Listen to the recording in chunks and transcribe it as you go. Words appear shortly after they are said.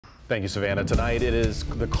Thank you, Savannah. Tonight it is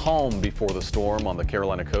the calm before the storm on the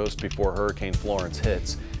Carolina coast before Hurricane Florence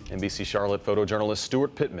hits. NBC Charlotte photojournalist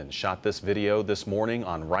Stuart Pittman shot this video this morning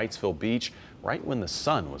on Wrightsville Beach right when the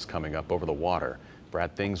sun was coming up over the water.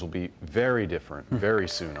 Brad, things will be very different very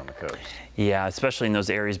soon on the coast. Yeah, especially in those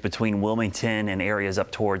areas between Wilmington and areas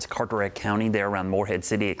up towards Carteret County there around Morehead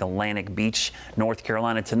City, Atlantic Beach, North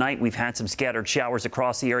Carolina. Tonight we've had some scattered showers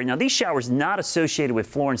across the area. Now these showers not associated with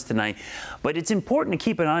Florence tonight, but it's important to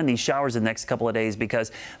keep an eye on these showers the next couple of days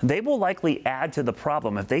because they will likely add to the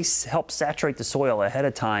problem. If they help saturate the soil ahead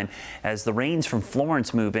of time as the rains from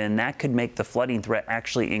Florence move in, that could make the flooding threat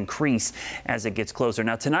actually increase as it gets closer.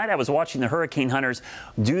 Now tonight I was watching the hurricane hunters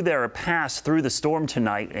do their pass through the storm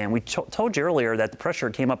tonight, and we told you earlier that the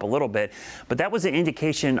pressure came up a little bit, but that was an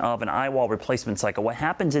indication of an eye wall replacement cycle. What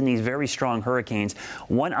happens in these very strong hurricanes,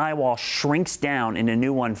 one eye wall shrinks down and a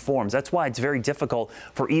new one forms. That's why it's very difficult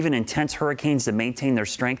for even intense hurricanes to maintain their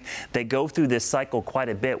strength. They go through this cycle quite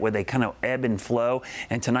a bit where they kind of ebb and flow,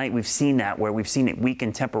 and tonight we've seen that, where we've seen it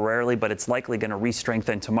weaken temporarily, but it's likely going to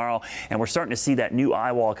re-strengthen tomorrow, and we're starting to see that new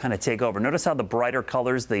eye wall kind of take over. Notice how the brighter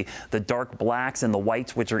colors, the dark blacks and the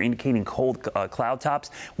whites, which are indicating cold cloud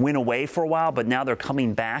tops, went away for a while, but now they're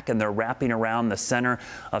coming back and they're wrapping around the center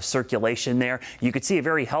of circulation there. You could see a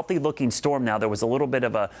very healthy looking storm now. There was a little bit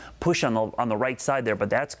of a push on the right side there, but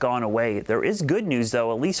that's gone away. There is good news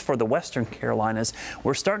though, at least for the western Carolinas.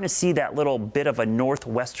 We're starting to see that little bit of a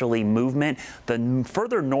northwesterly movement. The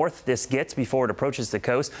further north this gets before it approaches the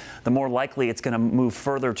coast, the more likely it's going to move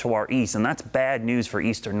further to our east, and that's bad news for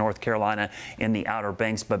eastern North Carolina in the Outer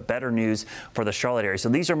Banks, but better news for the Charlotte area. So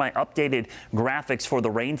these are my updated graphics for the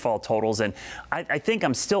rainfall totals, and I think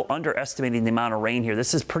I'm still underestimating the amount of rain here.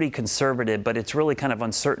 This is pretty conservative, but it's really kind of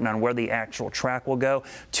uncertain on where the actual track will go.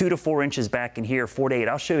 2 to 4 inches back in here, 4 to 8.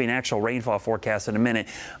 I'll show you an actual rainfall forecast in a minute,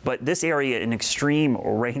 but this area in extreme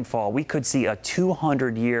rainfall, we could see a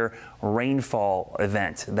 200-year rainfall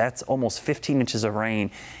event. That's almost 15 inches of rain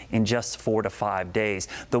in just 4 to 5 days.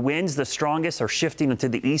 The winds, the strongest, are shifting to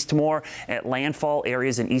the east more. At landfall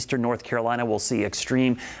areas in eastern North Carolina, we'll see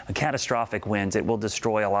extreme catastrophic winds. It will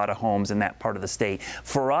destroy a lot of homes in that part of the state.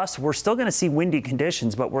 For us, we're still going to see windy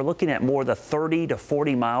conditions, but we're looking at more the 30 to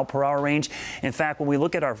 40 mile per hour range. In fact, when we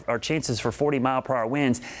look at our chances for 40 mile per hour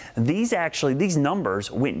winds, these numbers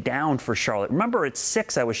went down for Charlotte. Remember at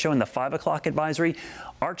 6, I was showing the 5 o'clock advisory.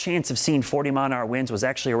 Our chance of seeing 40 mile an hour winds was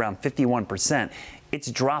actually around 51%. It's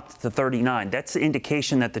dropped to 39. That's the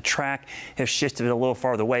indication that the track has shifted a little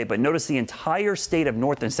farther away. But notice the entire state of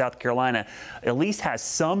North and South Carolina at least has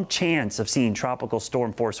some chance of seeing tropical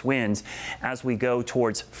storm force winds as we go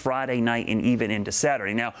towards Friday night and even into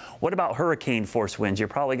Saturday. Now, what about hurricane force winds? You're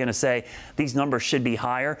probably going to say these numbers should be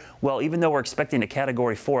higher. Well, even though we're expecting a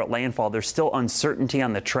Category 4 at landfall, there's still uncertainty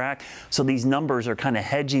on the track. So these numbers are kind of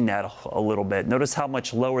hedging that a little bit. Notice how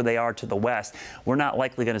much lower they are to the west. We're not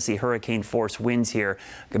likely going to see hurricane force winds here.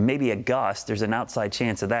 Maybe a gust, there's an outside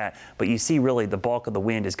chance of that, but you see really the bulk of the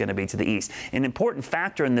wind is going to be to the east. An important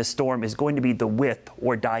factor in this storm is going to be the width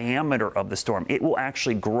or diameter of the storm. It will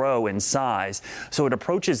actually grow in size. So it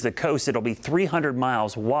approaches the coast, it'll be 300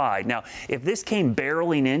 miles wide. Now, if this came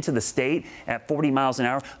barreling into the state at 40 miles an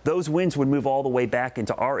hour, those winds would move all the way back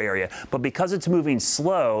into our area. But because it's moving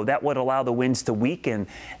slow, that would allow the winds to weaken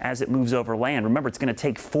as it moves over land. Remember, it's going to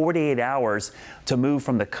take 48 hours to move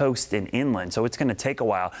from the coast and inland, so it's going to take a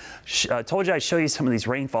while. I told you I'd show you some of these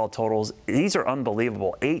rainfall totals. These are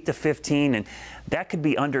unbelievable, 8 to 15, and that could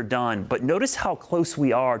be underdone. But notice how close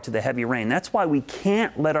we are to the heavy rain. That's why we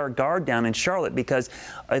can't let our guard down in Charlotte, because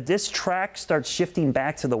this track starts shifting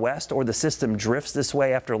back to the west, or the system drifts this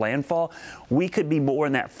way after landfall, we could be more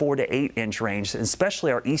in that 4 to 8 inch range,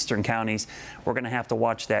 especially our eastern counties. We're going to have to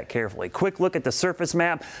watch that carefully. Quick look at the surface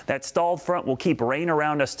map. That stalled front will keep rain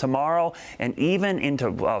around us tomorrow and even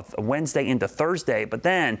into Wednesday into Thursday, but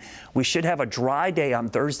then we should have a dry day on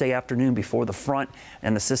Thursday afternoon before the front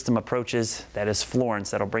and the system approaches. That is Florence.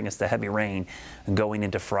 That'll bring us the heavy rain going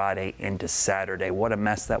into Friday into Saturday. What a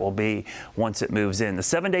mess that will be once it moves in. The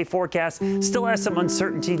 7-day forecast still has some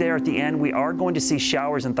uncertainty there at the end. We are going to see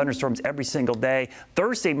showers and thunderstorms every single day.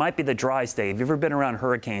 Thursday might be the driest day. Have you ever been around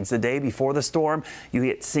hurricanes? The day before the storm, you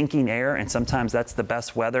get sinking air, and sometimes that's the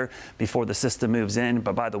best weather before the system moves in.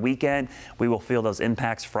 But by the weekend, we will feel those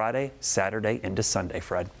impacts Friday, Saturday into Sunday,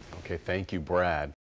 Fred. Okay, thank you, Brad.